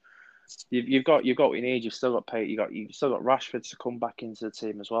forward. You've got what you need. You've still got pace. You've still got Rashford to come back into the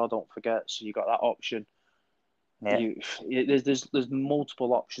team as well. Don't forget. So you've got that option. Yeah. There's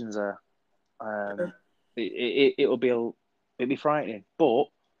multiple options there. It'll be frightening, but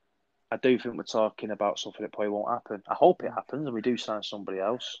I do think we're talking about something that probably won't happen. I hope it happens and we do sign somebody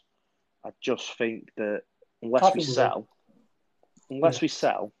else. I just think that unless we sell,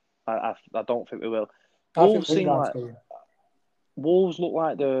 I don't think we will. Wolves look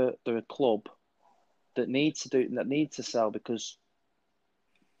like they're a club that needs to sell because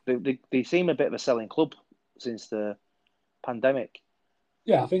they seem a bit of a selling club since the pandemic.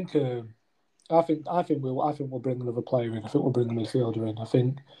 Yeah, I think we'll bring another player in. I think we'll bring a midfielder in. I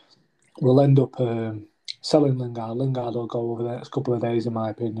think we'll end up selling Lingard. Lingard will go over the next couple of days, in my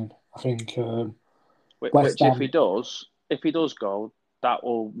opinion. I think. Which if he does go, that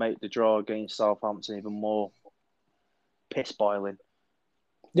will make the draw against Southampton even more piss boiling.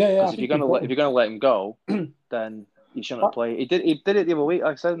 Yeah. Because if you're gonna let him go, then you shouldn't play. He did it the other week.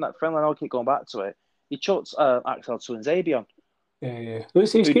 Like I said in that friendly, and I'll keep going back to it. He chucked Axel Tuanzebe. Yeah.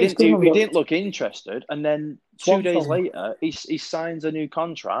 He didn't look interested, and then 2 days later, he signs a new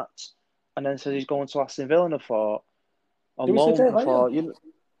contract, and then says he's going to Aston Villa. And I thought, on loan.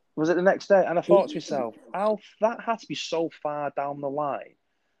 Was it the next day? And I thought to myself, that has to be so far down the line.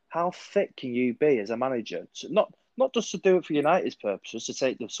 How thick can you be as a manager? Not just to do it for United's purposes, to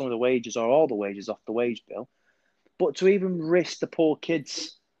take some of the wages or all the wages off the wage bill, but to even risk the poor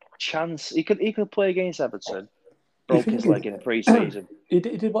kid's chance. He could play against Everton. Broke his leg in the pre-season. He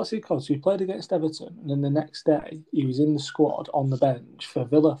did what's it called? So he played against Everton, and then the next day he was in the squad on the bench for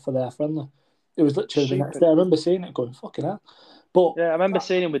Villa for their friendly. It was literally the next day. I remember seeing it going, fucking hell. But yeah, I remember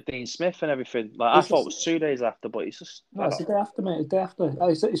seeing him with Dean Smith and everything. Like I thought it was 2 days after, but it's just it's the day after, mate. It's the day after.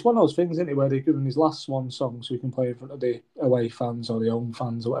 It's one of those things, isn't it, where they're giving his last swan song so he can play in front of the away fans or the home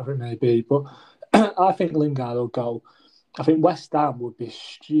fans or whatever it may be. But I think Lingard will go. I think West Ham would be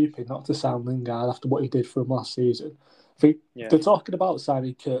stupid not to sign Lingard after what he did for him last season. I think they're talking about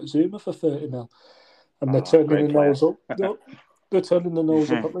signing Kurt Zuma for 30 mil, and they're turning the nose up. They're turning the nose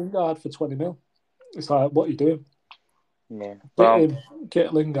up at Lingard for 20 mil. It's like, what are you doing? Yeah,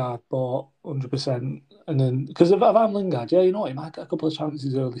 get Lingard bought 100%, and then because if I'm Lingard, he might get a couple of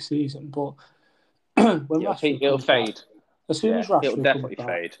chances early season, but when it'll fade. Back, as soon as Rashford it'll definitely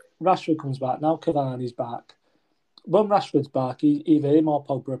fade. Rashford comes back. Now Cavani's back. When Rashford's back, either him or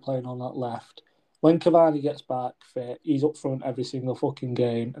Pogba are playing on that left. When Cavani gets back fit, he's up front every single fucking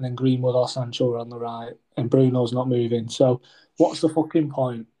game, and then Greenwood or Sancho are on the right, and Bruno's not moving. So what's the fucking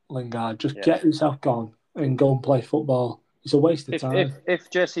point, Lingard? Just get yourself gone and go and play football. It's a waste of time. If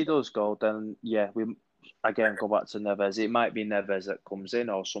Jesse does go, then we again go back to Neves. It might be Neves that comes in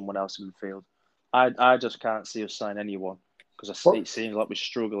or someone else in the field. I just can't see us sign anyone because it seems like we're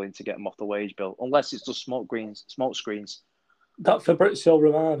struggling to get them off the wage bill, unless it's just smoke screens. That Fabrizio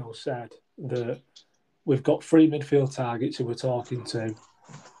Romano said that we've got 3 midfield targets who we're talking to.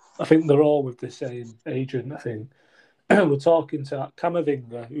 I think they're all with the same agent, I think. We're talking to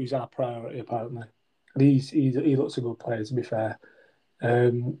Camavinga, who's our priority, apparently. And he looks a good player, to be fair.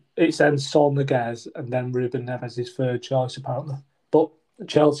 It sends Saul Niguez and then Ruben Neves his third choice, apparently. But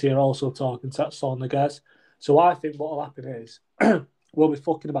Chelsea are also talking to that Saul Niguez. So I think what will happen is we'll be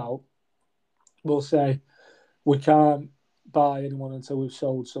fucking about. We'll say we can't buy anyone until we've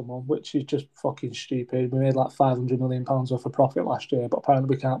sold someone, which is just fucking stupid. We made like £500 million worth of profit last year, but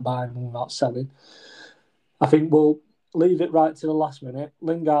apparently we can't buy anyone without selling. I think we'll leave it right to the last minute.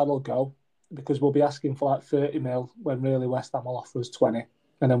 Lingard will go, because we'll be asking for like 30 mil when really West Ham will offer us 20.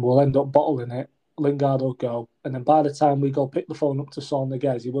 And then we'll end up bottling it. Lingard will go. And then by the time we go pick the phone up to Saul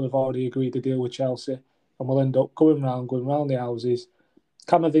Niguez, he will have already agreed to deal with Chelsea. And we'll end up going round the houses.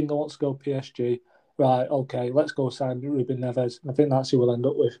 Camavinga wants to go PSG. Right, okay, let's go sign Ruben Neves. I think that's who we'll end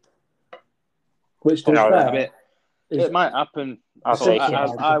up with. Which to be fair, it might happen.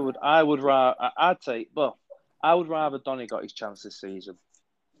 I would rather Donny got his chance this season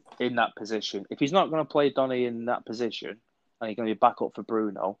in that position. If he's not going to play Donny in that position and he's going to be back up for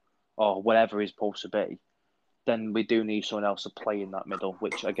Bruno or whatever he's supposed to be, then we do need someone else to play in that middle,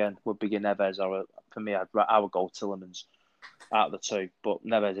 which again would be Neves or for me, I would go Tielemans out of the two, but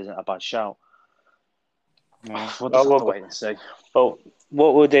Neves isn't a bad shout. We'll just have to wait and see. But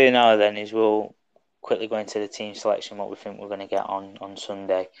what we'll do now then is we'll quickly go into the team selection, what we think we're going to get on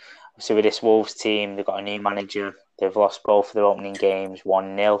Sunday. Obviously, with this Wolves team, they've got a new manager. They've lost both of their opening games,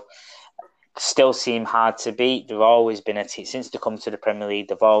 1-0. Still seem hard to beat. They've always been a team, since they come to the Premier League,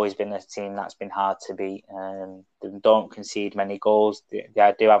 they've always been a team that's been hard to beat. They don't concede many goals.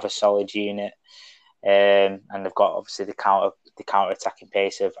 They do have a solid unit. And they've got, obviously, the counter-attacking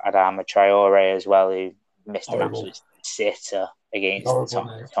pace of Adama Traore as well, who missed an absolute sitter against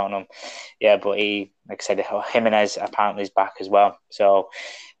Tottenham. Yeah, but he, like I said, Jimenez apparently is back as well. So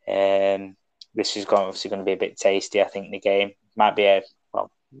this is obviously going to be a bit tasty, I think, the game. Might be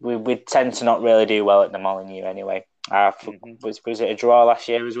we tend to not really do well at the Molineux anyway. Was it a draw last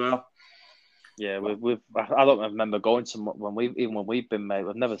year as well? Yeah, I don't remember going to when we've been, mate.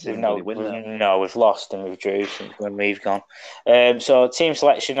 We've never seen anybody win there. No, we've lost and we've drew since when we've gone. So team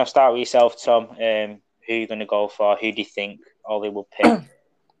selection, I'll start with yourself, Tom. Who are you going to go for? Who do you think Ollie will pick?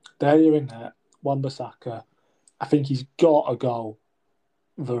 There you're in there. Wan-Bissaka. I think he's got to go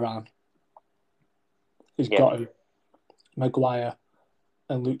Varane. He's got to. Maguire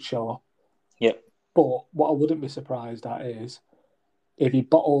and Luke Shaw. Yep. But what I wouldn't be surprised at is if he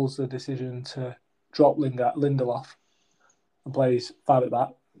bottles the decision to drop Lindelof and plays 5 at back.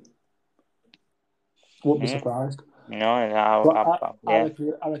 Wouldn't be surprised. No, I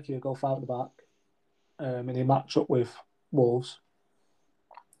reckon he'll go 5 at the back. And he'll match up with Wolves.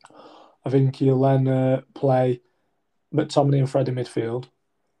 I think he'll then play McTominay and Fred in midfield.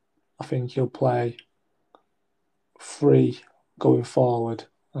 I think he'll play 3 going forward.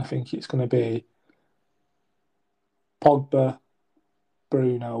 I think it's going to be Pogba,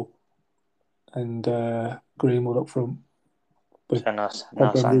 Bruno, and Greenwood up front. No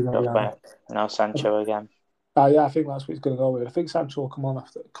Sancho again. Yeah, I think that's what he's going to go with. I think Sancho will come on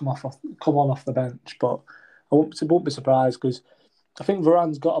off the bench, but I won't be surprised because I think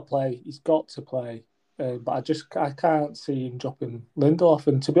Varane's got to play. He's got to play, but I can't see him dropping Lindelof.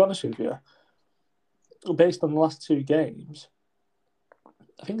 And to be honest with you, based on the last 2 games,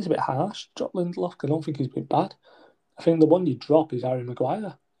 I think it's a bit harsh. Drop Lindelof. I don't think he's been bad. I think the one you drop is Harry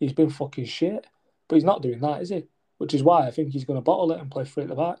Maguire. He's been fucking shit, but he's not doing that, is he? Which is why I think he's going to bottle it and play free at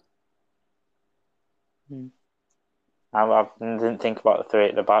the back. I didn't think about the three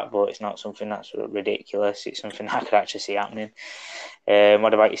at the back, but it's not something that's ridiculous. It's something I could actually see happening.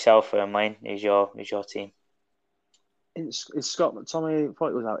 What about yourself, Wayne? Who's your team? It's Scotland. Tommy thought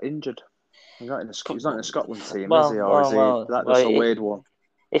he was out injured. He's not in the Scotland team, Well, is he? Or is he? That's a weird one.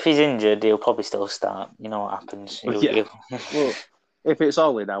 If he's injured, he'll probably still start. You know what happens. Well, if it's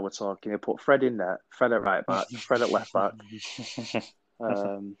Ollie now we're talking, he'll put Fred in there, Fred at right back, Fred at left back.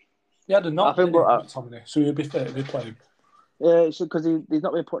 Yeah, they're not. Tommy, so he'll be fit. He'll be playing. Yeah, it's because he's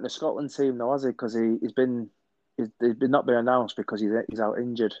not been put in the Scotland team now, has he? Because he's not been announced because he's out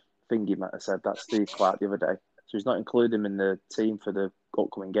injured. I think he might have said that's Steve Clark the other day. So he's not included him in the team for the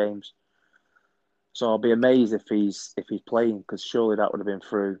upcoming games. So I'll be amazed if he's playing, because surely that would have been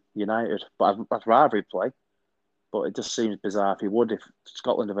through United. But I'd rather he play. But it just seems bizarre if he would, if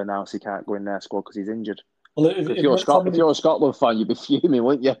Scotland have announced he can't go in their squad because he's injured. Well, if you're a Scotland fan, you'd be fuming,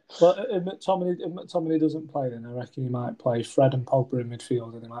 wouldn't you? Well, if McTominay doesn't play, then I reckon he might play Fred and Pogba in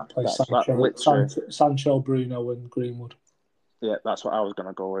midfield, and he might play Sancho, Bruno, and Greenwood. Yeah, that's what I was going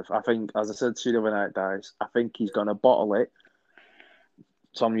to go with. I think, as I said to you the other night, guys, I think he's going to bottle it.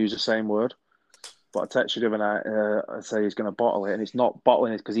 Tom used the same word. But I texted him and I say he's going to bottle it, and it's not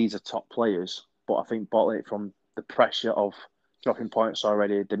bottling it because he's a top players, but I think bottling it from the pressure of dropping points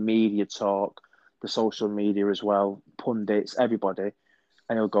already, the media talk, the social media as well, pundits, everybody,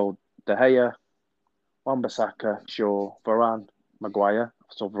 and he'll go De Gea, Wan-Bissaka, Shaw, Varane, Maguire.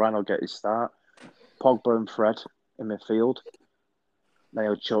 So Varane will get his start. Pogba and Fred in midfield. Then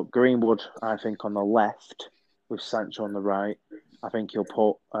he'll chuck Greenwood, I think, on the left with Sancho on the right. I think he'll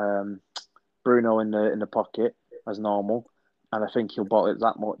put Bruno in the pocket as normal, and I think he'll bottle it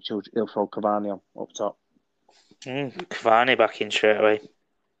that much. He'll throw Cavani on up top. Cavani back in straight away.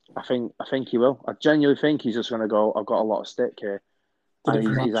 I think he will. I genuinely think he's just going to go. I've got a lot of stick here,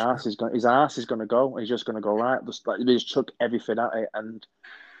 and his ass is going to go. He's just going to go right. Just chuck everything at it, and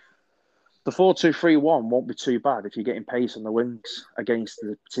the 4-2-3-1 won't be too bad if you're getting pace on the wings against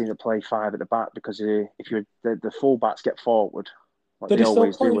the team that play five at the back, because if you're the full backs get forward. Did he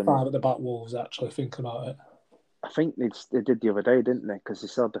still play five at the back, Wolves, actually, think about it? I think they did the other day, didn't they? Because they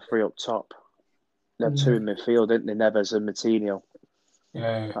still had the three up top. They had two in midfield, didn't they? Neves and Moutinho.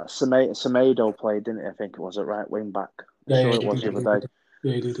 Yeah. Semedo played, didn't he? I think it was at right wing back. Yeah, it was the other day.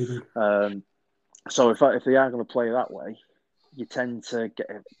 Yeah, he did. So if they are going to play that way, you tend to get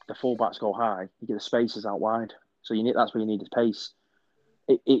the full-backs go high, you get the spaces out wide. So that's where you need his pace.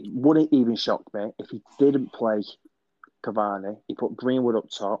 It wouldn't even shock me if he didn't play Cavani. He put Greenwood up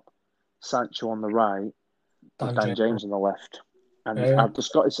top, Sancho on the right, and Dan James on the left. And I've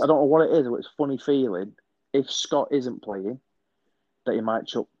just got, I don't know what it is, but it's a funny feeling. If Scott isn't playing, that he might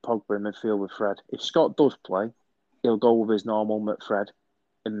chuck Pogba in midfield with Fred. If Scott does play, he'll go with his normal Fred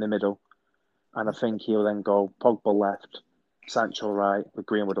in the middle. And I think he'll then go Pogba left, Sancho right, with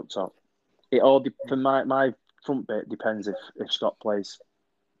Greenwood up top. It all, for my front bit, depends if Scott plays.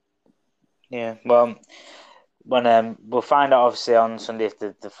 Yeah, well, when we'll find out obviously on Sunday if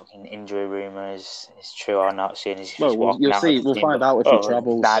the fucking injury rumour is true or not. Seeing as you'll see. We'll find out if he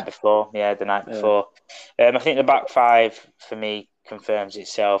travels. The night before. I think the back five for me confirms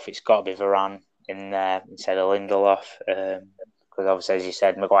itself. It's got to be Varane in there instead of Lindelof. Because obviously, as you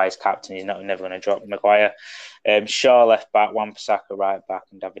said, Maguire's captain. He's never going to drop Maguire. Shaw left back, Wan-Bissaka right back,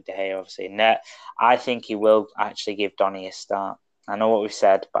 and David De Gea obviously in net. I think he will actually give Donny a start. I know what we've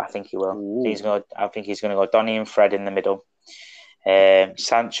said, but I think he will. I think he's going to go Donny and Fred in the middle.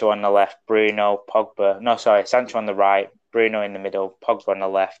 Sancho on the left, Sancho on the right, Bruno in the middle, Pogba on the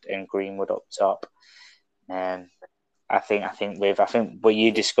left, and Greenwood up top. I think what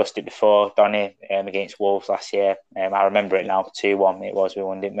you discussed it before, Donny, against Wolves last year. I remember it now, 2-1 it was, we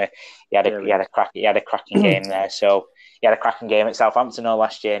won, didn't we? He had a cracking game there. So he had a cracking game at Southampton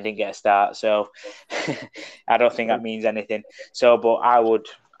last year and didn't get a start. So I don't think that means anything. So, but I would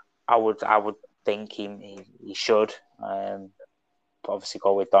think he should. Obviously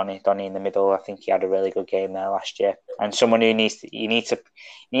go with Donny in the middle. I think he had a really good game there last year, and someone who needs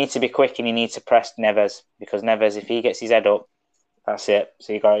to be quick, and he needs to press Neves, because Neves, if he gets his head up, that's it.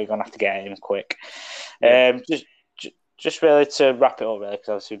 So you're gonna have to get him quick. Just really to wrap it up, really, because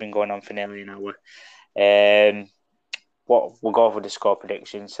obviously we've been going on for nearly an hour. We'll go over the score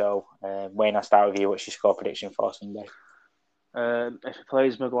prediction. So Wayne, I'll start with you. What's your score prediction for Sunday? If he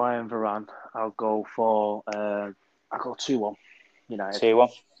plays Maguire and Varane, I'll go 2-1. United.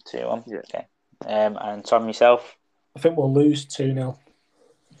 2-1. Yeah. Okay. And Tom, yourself? I think we'll lose 2-0.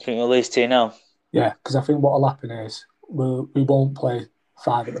 think we'll lose 2-0? Yeah, because I think what will happen is we won't play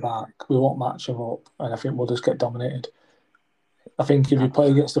 5 at the back. We won't match them up, and I think we'll just get dominated. I think if you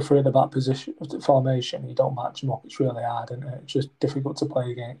play against the 3 at the back position formation, you don't match them up. It's really hard, and it's just difficult to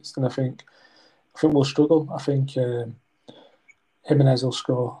play against. And I think we'll struggle. I think Jimenez will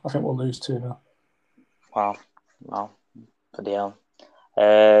score. I think we'll lose 2-0. Wow, bloody hell.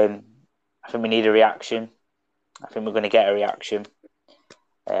 I think we need a reaction. I think we're going to get a reaction.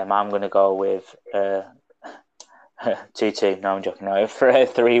 I'm going to go with 2-2. No, I'm joking. No,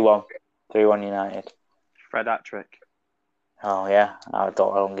 3-1. 3-1 United. Fred hat-trick. Oh, yeah. I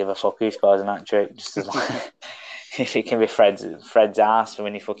don't give a fuck who scores an hat-trick. Just as long if it can be Fred's ass for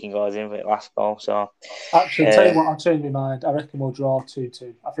when he fucking goes in for the last goal. So, actually, tell you what, I'll change my mind. I reckon we'll draw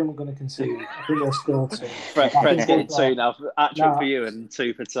 2-2. I think we're going to concede. I think we'll score 2. Fred's getting 2 now. Hat-trick for you and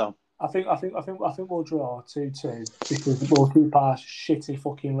 2 for Tom. I think we'll draw 2-2 because we'll keep our shitty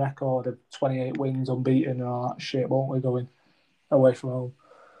fucking record of 28 wins unbeaten and all that shit, won't we? Going away from home.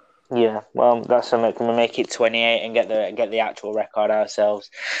 Yeah, well, that's something. Can we make it 28 and get the actual record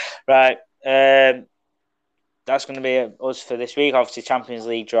ourselves? Right. That's going to be us for this week. Obviously, Champions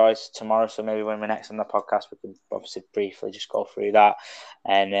League draws tomorrow, so maybe when we're next on the podcast, we can obviously briefly just go through that.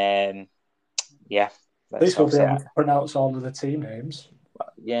 And yeah, at least we'll be able to pronounce all of the team names.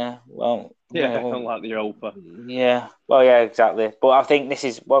 Yeah, well, like the Europa. Yeah, well, yeah, exactly. But I think this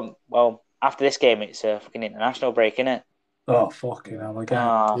is well after this game, it's a fucking international break, isn't it? Oh, fucking hell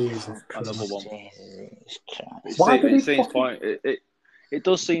again! Jesus Christ. Another one. It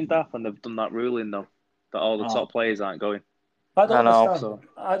does seem daft when they've done that ruling though, that all the top players aren't going. I don't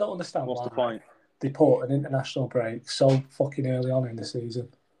understand. What's the point? They put an international break so fucking early on in the season.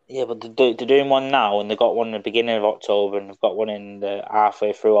 Yeah, but they're doing one now, and they've got one in the beginning of October, and they've got one in the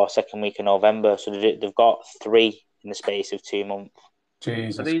halfway through or second week of November. So they've got 3 in the space of 2 months.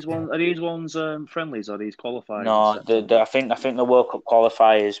 Jesus. Are these ones friendlies or are these qualifiers? No, I think the World Cup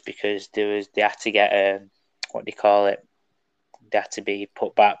qualifiers, because they had to get what do you call it? They had to be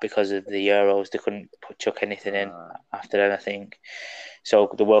put back because of the Euros. They couldn't chuck anything in after then, I think. So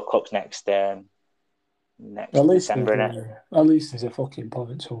the World Cup's next December, innit? At least there's a fucking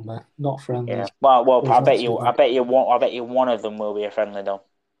point to them, not friendly. Yeah. Well, I bet you one of them will be a friendly though.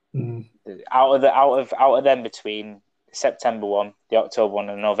 Mm. Out of them between September 1, the October 1,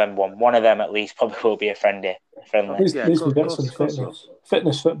 and November 1 of them at least probably will be a friendly. At least we get some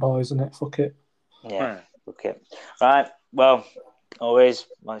fitness football, isn't it? Fuck it. Yeah, fuck it. Right. Well, always.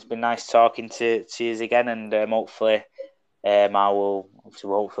 Well, it's been nice talking to you again, and hopefully. Hopefully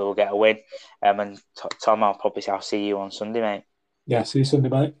we'll get a win. And Tom, I'll see you on Sunday, mate. Yeah, see you Sunday,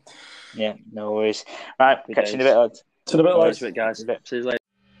 mate. Yeah, no worries. Right, catch you in a bit, lads. To the bit, lads. Guys. See you later.